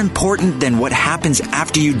more important than what happens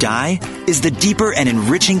after you die is the deeper and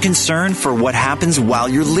enriching concern for what happens while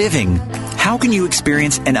you're living. How can you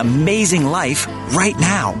experience an amazing life right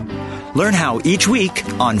now? Learn how each week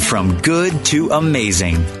on From Good to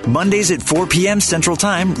Amazing. Mondays at 4 p.m. Central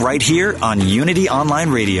Time right here on Unity Online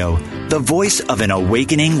Radio, the voice of an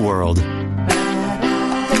awakening world.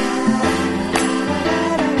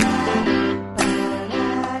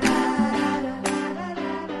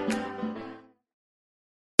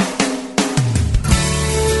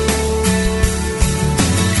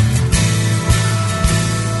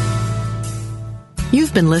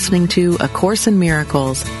 You've been listening to A Course in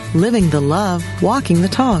Miracles, Living the Love, Walking the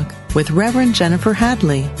Talk with Reverend Jennifer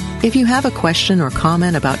Hadley. If you have a question or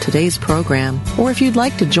comment about today's program, or if you'd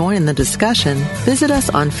like to join in the discussion, visit us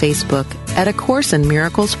on Facebook at A Course in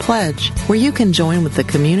Miracles Pledge, where you can join with the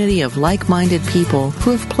community of like-minded people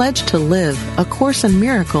who have pledged to live A Course in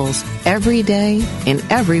Miracles every day in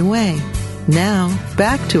every way. Now,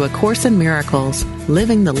 back to A Course in Miracles,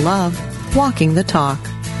 Living the Love, Walking the Talk.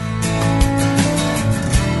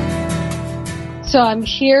 So I'm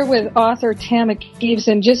here with author Tama Kieves,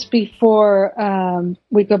 and just before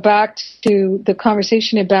we go back to the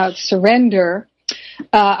conversation about surrender,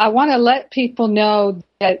 I want to let people know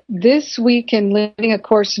that this week in Living A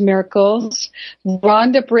Course in Miracles,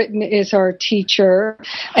 Rhonda Britton is our teacher,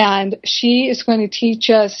 and she is going to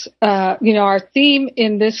teach us, our theme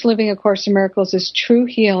in this Living A Course in Miracles is true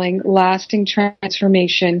healing, lasting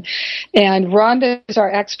transformation. And Rhonda is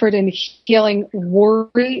our expert in healing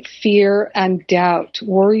worry, fear, and doubt.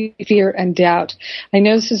 Worry, fear, and doubt. I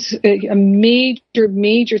know this is a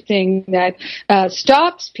major thing that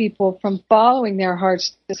stops people from following their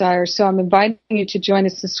heart's desire. So I'm inviting you to join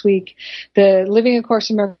us this week. The Living A Course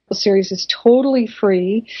in Miracles series is totally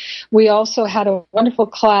free. We also had a wonderful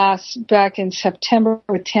class back in September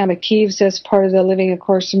with Tama Kieves as part of the Living A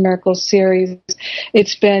Course in Miracles series.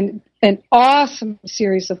 It's been an awesome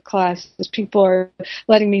series of classes. People are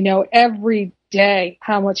letting me know every day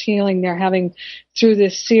how much healing they're having through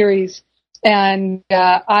this series. And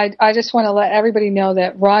I just want to let everybody know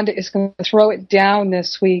that Rhonda is going to throw it down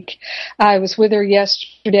this week. I was with her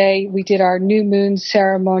yesterday. We did our new moon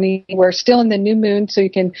ceremony. We're still in the new moon, so you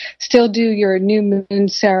can still do your new moon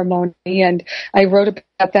ceremony. And I wrote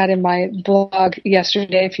about that in my blog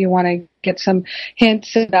yesterday if you want to get some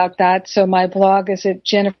hints about that. So my blog is at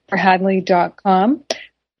jenniferhadley.com,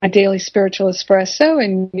 a daily spiritual espresso,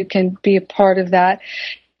 and you can be a part of that.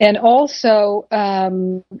 And also,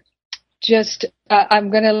 I'm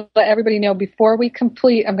going to let everybody know before we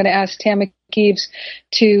complete, I'm going to ask Tama Kieves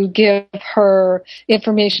to give her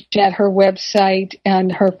information at her website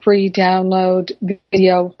and her free download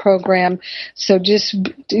video program. So just,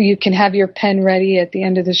 you can have your pen ready at the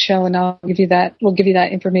end of the show, and we'll give you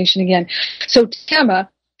that information again. So Tama,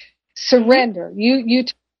 surrender. You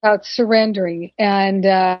talk about surrendering, and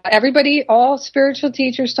everybody, all spiritual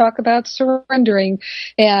teachers talk about surrendering.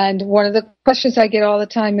 And one of the questions I get all the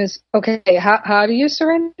time is, okay, how do you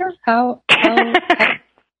surrender? How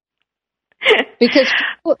because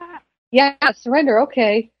people, surrender,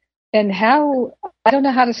 okay, and how? I don't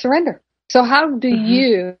know how to surrender. So how do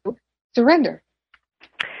you surrender?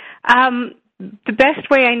 The best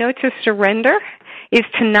way I know to surrender is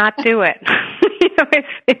to not do it.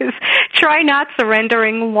 Is try not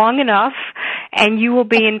surrendering long enough, and you will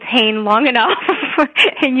be in pain long enough,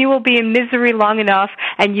 and you will be in misery long enough,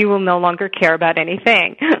 and you will no longer care about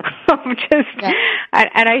anything. And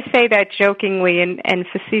I say that jokingly and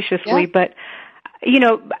facetiously, but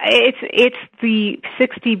it's the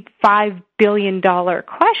 $65 billion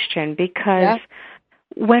question, because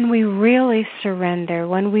when we really surrender,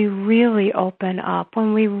 when we really open up,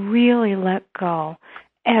 when we really let go,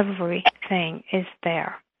 everything is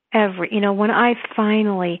there. When I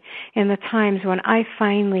finally, in the times when I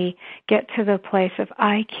finally get to the place of,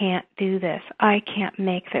 I can't do this, I can't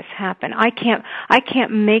make this happen, I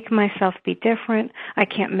can't make myself be different, I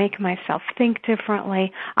can't make myself think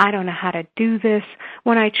differently, I don't know how to do this.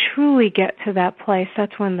 When I truly get to that place,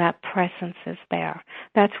 that's when that presence is there.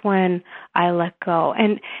 That's when I let go.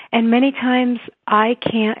 And many times I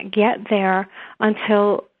can't get there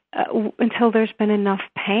until there's been enough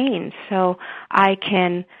pain, so I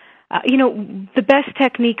can, the best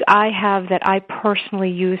technique I have that I personally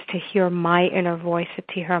use to hear my inner voice,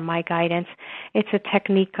 to hear my guidance, it's a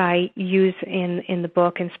technique I use in the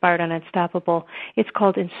book, Inspired and Unstoppable. It's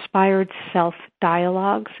called Inspired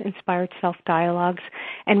Self-Dialogues.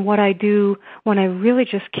 And what I do when I really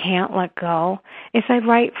just can't let go is I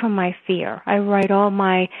write from my fear. I write all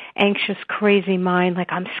my anxious, crazy mind,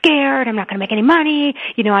 like I'm scared, I'm not going to make any money,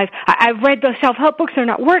 I've read those self-help books, they're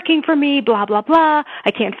not working for me, blah, blah, blah,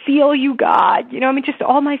 I can't feel you, God, just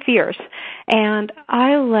all my fears. And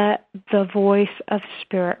I let the voice of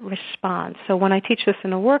Spirit respond. So when I teach this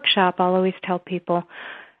in a workshop, I'll always tell people,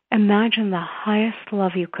 imagine the highest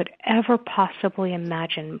love you could ever possibly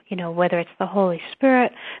imagine, whether it's the Holy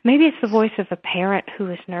Spirit, maybe it's the voice of a parent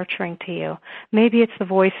who is nurturing to you, maybe it's the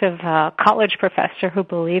voice of a college professor who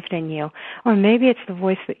believed in you, or maybe it's the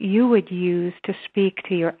voice that you would use to speak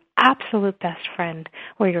to your absolute best friend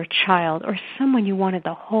or your child or someone you wanted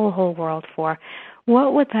the whole world for.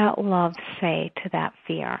 What would that love say to that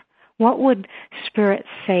fear? What would Spirit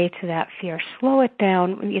say to that fear? Slow it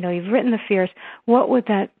down. You've written the fears. What would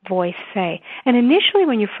that voice say? And initially,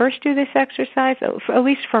 when you first do this exercise, at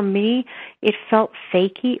least for me, it felt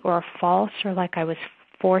fakey or false or like I was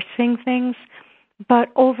forcing things. But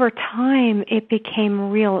over time, it became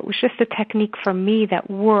real. It was just a technique for me that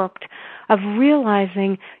worked, of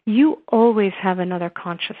realizing you always have another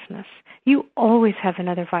consciousness. You always have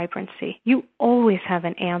another vibrancy. You always have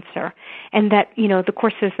an answer. And that, the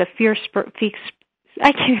Course says the fear speaks,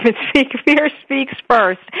 I can't even speak, fear speaks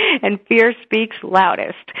first, and fear speaks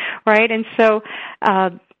loudest, right? And so,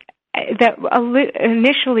 that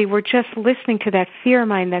initially we're just listening to that fear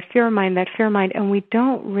mind, and we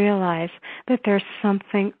don't realize that there's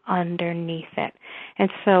something underneath it.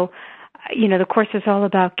 And so, the Course is all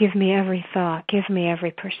about give me every thought, give me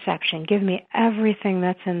every perception, give me everything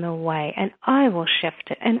that's in the way, and I will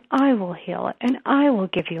shift it, and I will heal it, and I will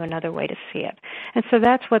give you another way to see it. And so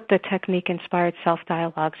that's what the technique-inspired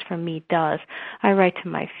self-dialogues for me does. I write to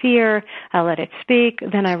my fear, I let it speak,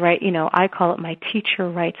 then I write, I call it my teacher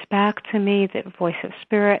writes back to me, the voice of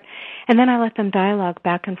Spirit, and then I let them dialogue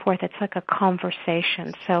back and forth. It's like a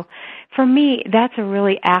conversation. So for me, that's a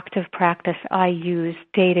really active practice I use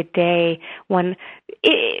day to day. When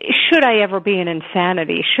should I ever be in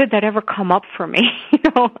insanity? Should that ever come up for me?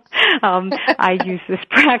 I use this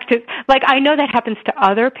practice. Like, I know that happens to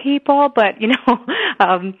other people, but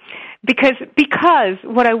because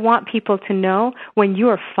what I want people to know, when you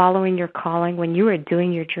are following your calling, when you are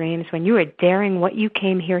doing your dreams, when you are daring what you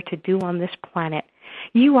came here to do on this planet,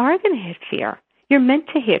 you are going to hit fear. You're meant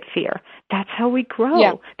to hit fear. That's how we grow.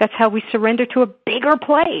 Yeah. That's how we surrender to a bigger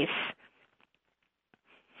place.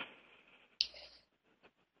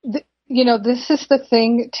 This is the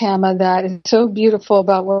thing, Tama, that is so beautiful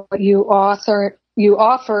about what you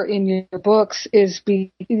offer in your books is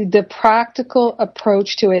the practical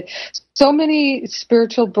approach to it. So many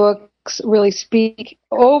spiritual books really speak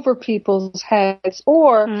over people's heads,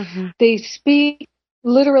 or they speak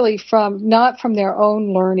literally not from their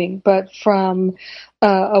own learning, but from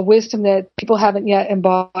a wisdom that people haven't yet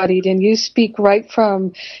embodied. And you speak right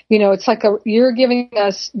from, it's like you're giving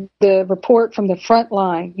us the report from the front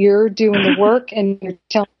line. You're doing the work and you're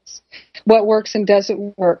telling us what works and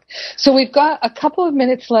doesn't work. So we've got a couple of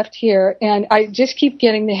minutes left here, and I just keep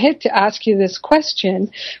getting the hit to ask you this question,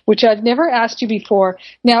 which I've never asked you before.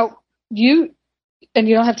 Now, and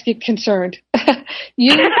you don't have to get concerned.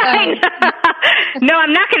 No,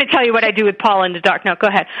 I'm not going to tell you what I do with Paula in the dark. No, go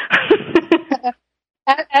ahead.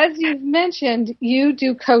 As you've mentioned, you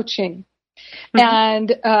do coaching,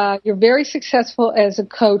 and you're very successful as a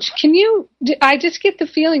coach. I just get the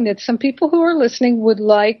feeling that some people who are listening would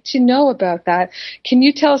like to know about that. Can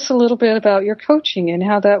you tell us a little bit about your coaching and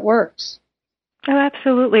how that works? Oh,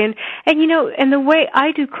 absolutely. And the way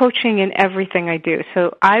I do coaching in everything I do.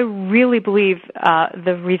 So I really believe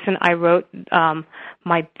the reason I wrote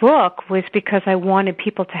my book was because I wanted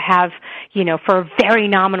people to have, for a very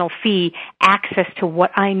nominal fee, access to what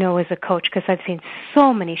I know as a coach, because I've seen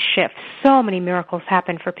so many shifts, so many miracles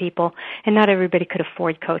happen for people, and not everybody could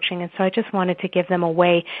afford coaching. And so I just wanted to give them a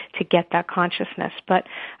way to get that consciousness. But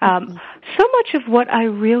so much of what I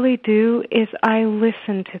really do is I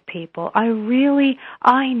listen to people. I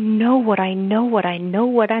know what I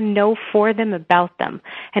know for them, about them.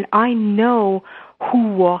 And I know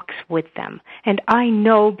who walks with them. And I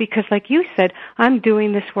know, because like you said, I'm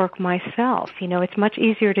doing this work myself. It's much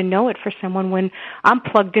easier to know it for someone when I'm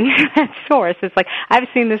plugged into that source. It's like I've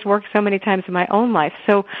seen this work so many times in my own life.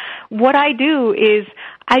 So what I do is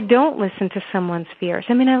I don't listen to someone's fears.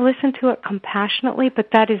 I listen to it compassionately, but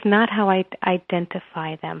that is not how I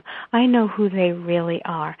identify them. I know who they really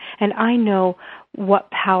are, and I know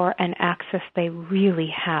what power and access they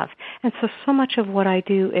really have. And so much of what I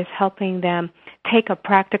do is helping them take a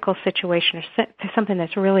practical situation or something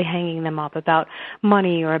that's really hanging them up, about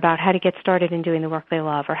money or about how to get started in doing the work they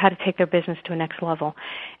love or how to take their business to a next level.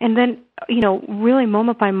 And then, really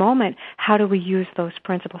moment by moment, how do we use those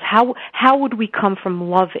principles? How would we come from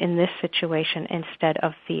love in this situation instead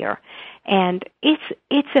of fear? And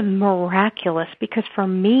it's a miraculous, because for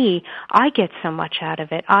me, I get so much out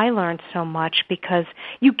of it. I learn so much because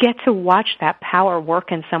you get to watch that power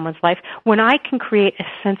work in someone's life. When I can create a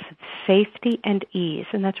sense of safety and ease,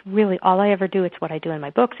 and that's really all I ever do. It's what I do in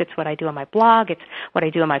my books. It's what I do on my blog. It's what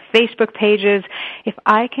I do on my Facebook pages. If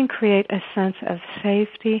I can create a sense of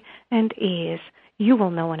safety and ease, you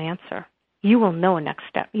will know an answer. you will know a next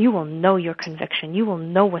step. You will know your conviction. You will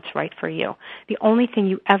know what's right for you. The only thing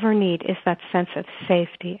you ever need is that sense of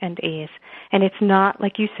safety and ease. And it's not,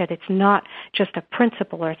 like you said, it's not just a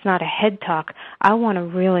principle or it's not a head talk. I want to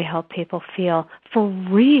really help people feel for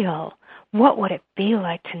real. What would it be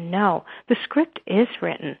like to know? The script is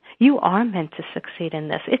written. You are meant to succeed in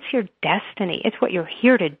this. It's your destiny. It's what you're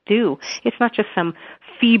here to do. It's not just some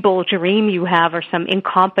feeble dream you have or some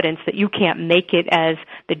incompetence that you can't make it as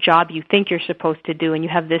the job you think you're supposed to do and you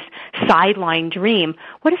have this sideline dream.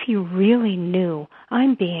 What if you really knew,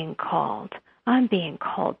 I'm being called? I'm being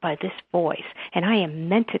called by this voice, and I am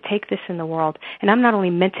meant to take this in the world. And I'm not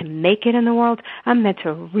only meant to make it in the world, I'm meant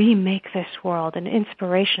to remake this world an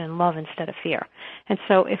inspiration and love instead of fear. And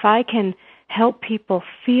so if I can help people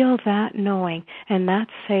feel that knowing and that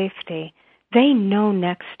safety, they know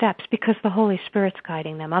next steps because the Holy Spirit's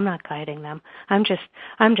guiding them. I'm not guiding them. I'm just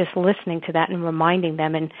listening to that and reminding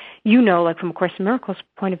them. And you know, like from A Course in Miracles'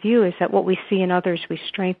 point of view, is that what we see in others, we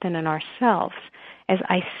strengthen in ourselves. As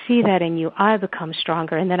I see that in you, I become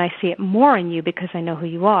stronger, and then I see it more in you because I know who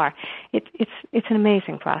you are. It's an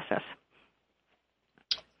amazing process.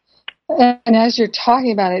 And as you're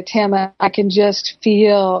talking about it, Tama, I can just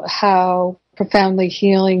feel how profoundly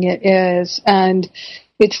healing it is. And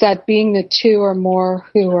it's that being the two or more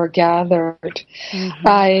who are gathered. Mm-hmm.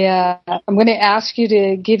 I'm going to ask you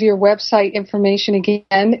to give your website information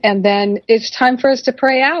again, and then it's time for us to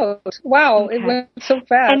pray out. Wow, okay. It went so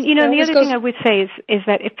fast. And, you know, the other thing I would say is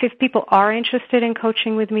that if people are interested in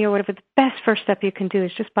coaching with me or whatever, the best first step you can do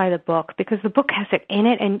is just buy the book, because the book has it in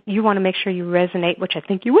it, and you want to make sure you resonate, which I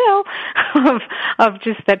think you will, of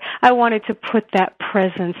just that I wanted to put that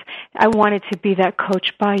presence. I wanted to be that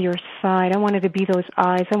coach by your side. I wanted to be those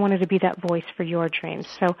eyes. I wanted to be that voice for your dreams.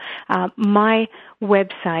 So my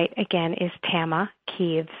website, again, is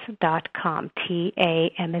TamaKieves.com,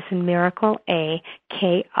 T-A-M as in miracle,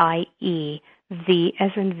 A-K-I-E, V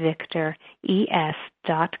as in Victor,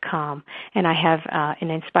 ES.com. And I have an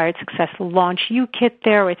Inspired Success Launch You kit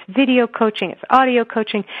there. It's video coaching, it's audio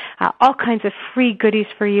coaching, all kinds of free goodies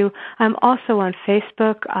for you. I'm also on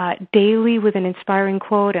Facebook daily with an inspiring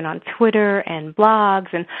quote, and on Twitter and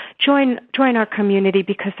blogs. And join our community,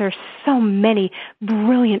 because there's so many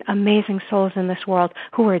brilliant, amazing souls in this world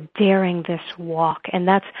who are daring this walk. And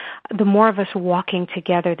that's the more of us walking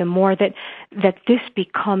together, the more that this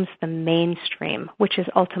becomes the mainstream, which is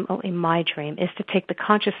ultimately my dream, is to take the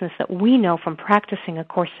consciousness that we know from practicing A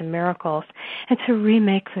Course in Miracles and to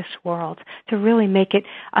remake this world, to really make it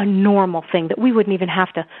a normal thing, that we wouldn't even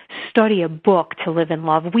have to study a book to live in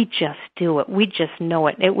love. We just do it. We just know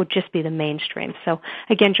it. It would just be the mainstream. So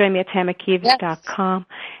again, join me at TamaKieves.com.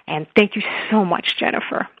 Yes. And thank you so much,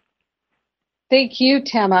 Jennifer. Thank you,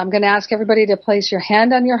 Tama. I'm going to ask everybody to place your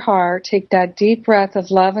hand on your heart, take that deep breath of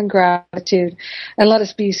love and gratitude, and let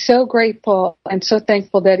us be so grateful and so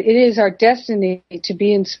thankful that it is our destiny to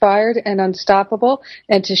be inspired and unstoppable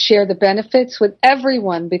and to share the benefits with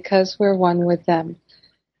everyone because we're one with them.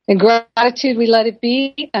 In gratitude, we let it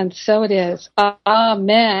be, and so it is.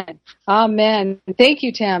 Amen. Amen. Thank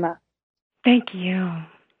you, Tama. Thank you.